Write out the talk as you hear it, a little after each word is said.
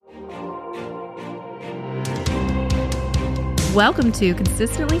Welcome to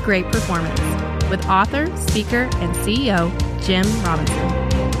Consistently Great Performance with author, speaker, and CEO, Jim Robinson.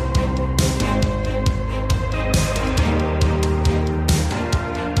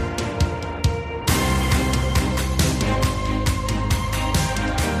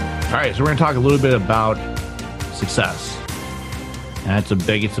 All right, so we're going to talk a little bit about success. And it's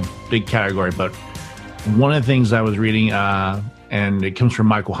a big category, but one of the things I was reading, and it comes from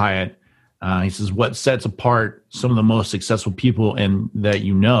Michael Hyatt, he says, what sets apart some of the most successful people that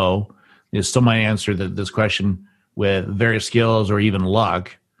you know is somebody answered this question with various skills or even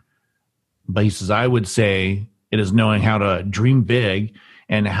luck. But he says, I would say it is knowing how to dream big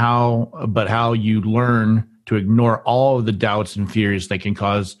and how you learn to ignore all of the doubts and fears that can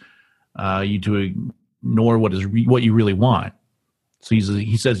cause you to ignore what you really want. So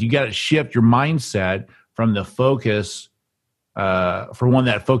he says you got to shift your mindset from the focus for one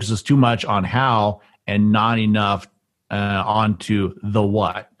that focuses too much on how and not enough onto the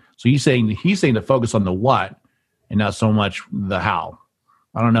what. So he's saying to focus on the what and not so much the how.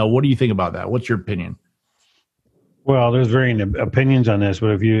 I don't know. What do you think about that? What's your opinion? Well, there's varying opinions on this,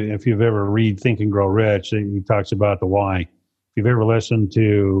 but if you've ever read Think and Grow Rich, he talks about the why. If you've ever listened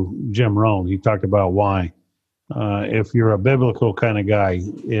to Jim Rohn, he talked about why. If you're a biblical kind of guy,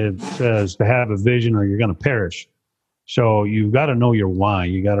 it says to have a vision or you're going to perish. So you've got to know your why.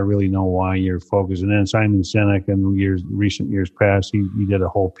 You got to really know why you're focused. And then Simon Sinek in recent years past, he did a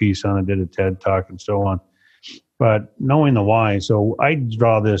whole piece on it, did a TED Talk and so on. But knowing the why, so I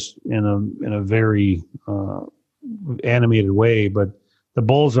draw this in a very animated way, but the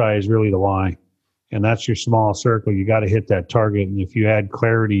bullseye is really the why. And that's your small circle. You got to hit that target. And if you add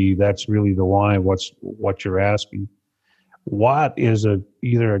clarity, that's really the why, what you're asking. What is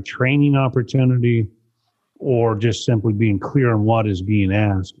either a training opportunity or just simply being clear on what is being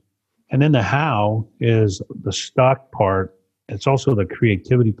asked. And then the how is the stuck part. It's also the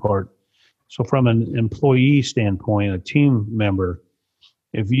creativity part. So from an employee standpoint, a team member,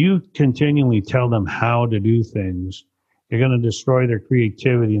 if you continually tell them how to do things, you're going to destroy their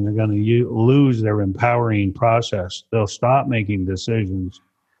creativity and they're going to lose their empowering process. They'll stop making decisions.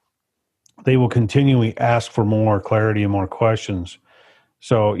 They will continually ask for more clarity and more questions.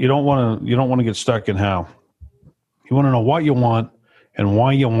 So you don't want to get stuck in how. You want to know what you want and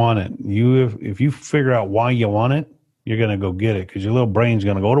why you want it. If you figure out why you want it, you're going to go get it because your little brain's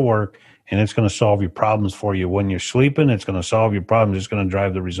going to go to work and it's going to solve your problems for you. When you're sleeping, it's going to solve your problems. It's going to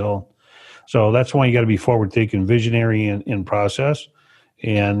drive the result. So that's why you got to be forward-thinking, visionary in process.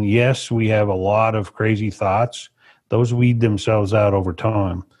 And yes, we have a lot of crazy thoughts. Those weed themselves out over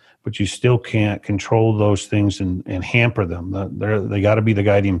time, but you still can't control those things and hamper them. They got to be the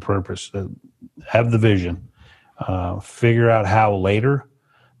guiding purpose. Have the vision. Figure out how later,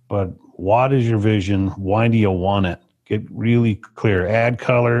 but what is your vision? Why do you want it? Get really clear. Add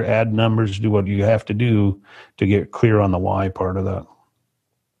color, add numbers, do what you have to do to get clear on the why part of that.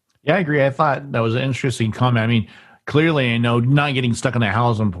 Yeah, I agree. I thought that was an interesting comment. I mean, clearly, I know not getting stuck in the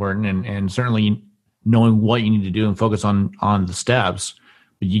how is important, and certainly knowing what you need to do and focus on the steps.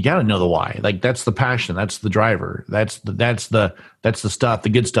 But you got to know the why. Like that's the passion. That's the driver. That's the stuff, the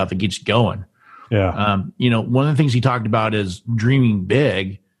good stuff that gets you going. Yeah. One of the things he talked about is dreaming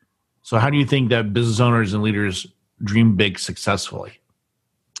big. So how do you think that business owners and leaders dream big successfully?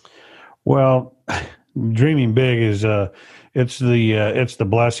 Well, dreaming big is it's the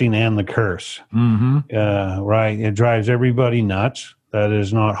blessing and the curse. Mm-hmm. Right. It drives everybody nuts. That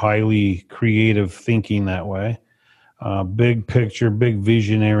is not highly creative thinking that way. Big picture, big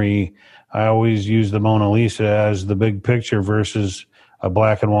visionary. I always use the Mona Lisa as the big picture versus a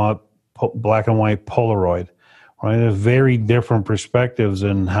black and white Polaroid, right? There's very different perspectives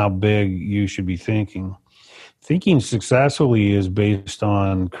in how big you should be thinking. Thinking successfully is based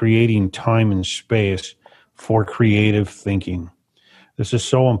on creating time and space for creative thinking. This is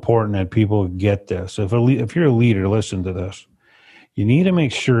so important that people get this. If you're a leader, listen to this. You need to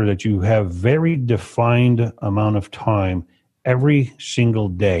make sure that you have very defined amount of time every single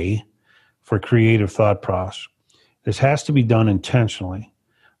day for creative thought process. This has to be done intentionally.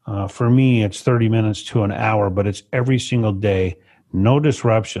 For me, it's 30 minutes to an hour, but it's every single day, no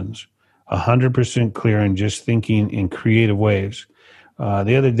disruptions, 100% clear and just thinking in creative ways.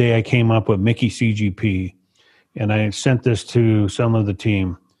 The other day I came up with Mickey CGP and I sent this to some of the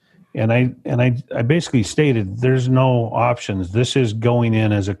team and I basically stated there's no options. This is going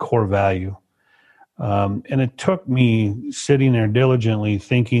in as a core value. And it took me sitting there diligently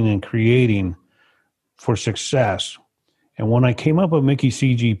thinking and creating for success. And when I came up with Mickey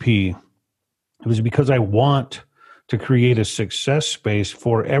CGP, it was because I want to create a success space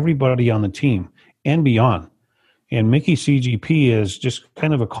for everybody on the team and beyond. And Mickey CGP is just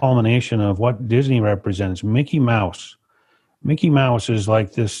kind of a culmination of what Disney represents. Mickey Mouse. Mickey Mouse is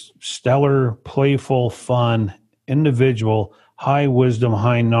like this stellar, playful, fun individual, high wisdom,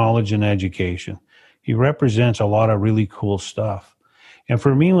 high knowledge, and education. He represents a lot of really cool stuff. And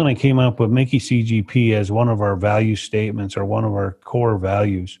for me, when I came up with Mickey CGP as one of our value statements or one of our core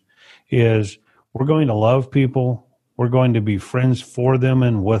values, is we're going to love people, we're going to be friends for them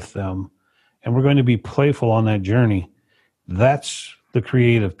and with them, and we're going to be playful on that journey. That's the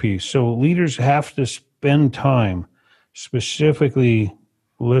creative piece. So leaders have to spend time specifically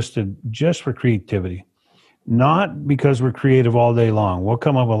listed just for creativity, not because we're creative all day long. We'll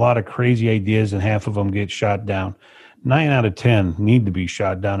come up with a lot of crazy ideas and half of them get shot down. 9 out of 10 need to be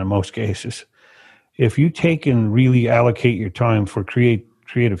shot down in most cases. If you take and really allocate your time for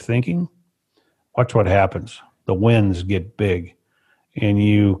creative thinking, watch what happens. The wins get big. And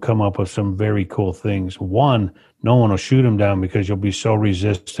you come up with some very cool things. One, no one will shoot them down because you'll be so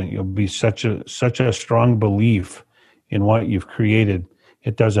resistant. You'll be such a strong belief in what you've created.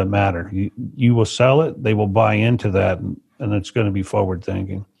 It doesn't matter. You will sell it. They will buy into that, and it's going to be forward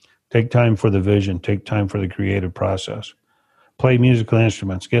thinking. Take time for the vision. Take time for the creative process. Play musical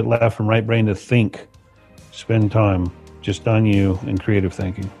instruments. Get left and right brain to think. Spend time just on you and creative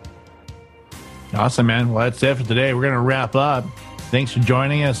thinking. Awesome, man. Well, that's it for today. We're going to wrap up. Thanks for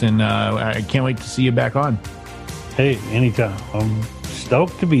joining us, and I can't wait to see you back on. Hey, anytime. I'm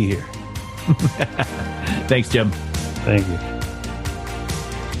stoked to be here. Thanks, Jim. Thank you.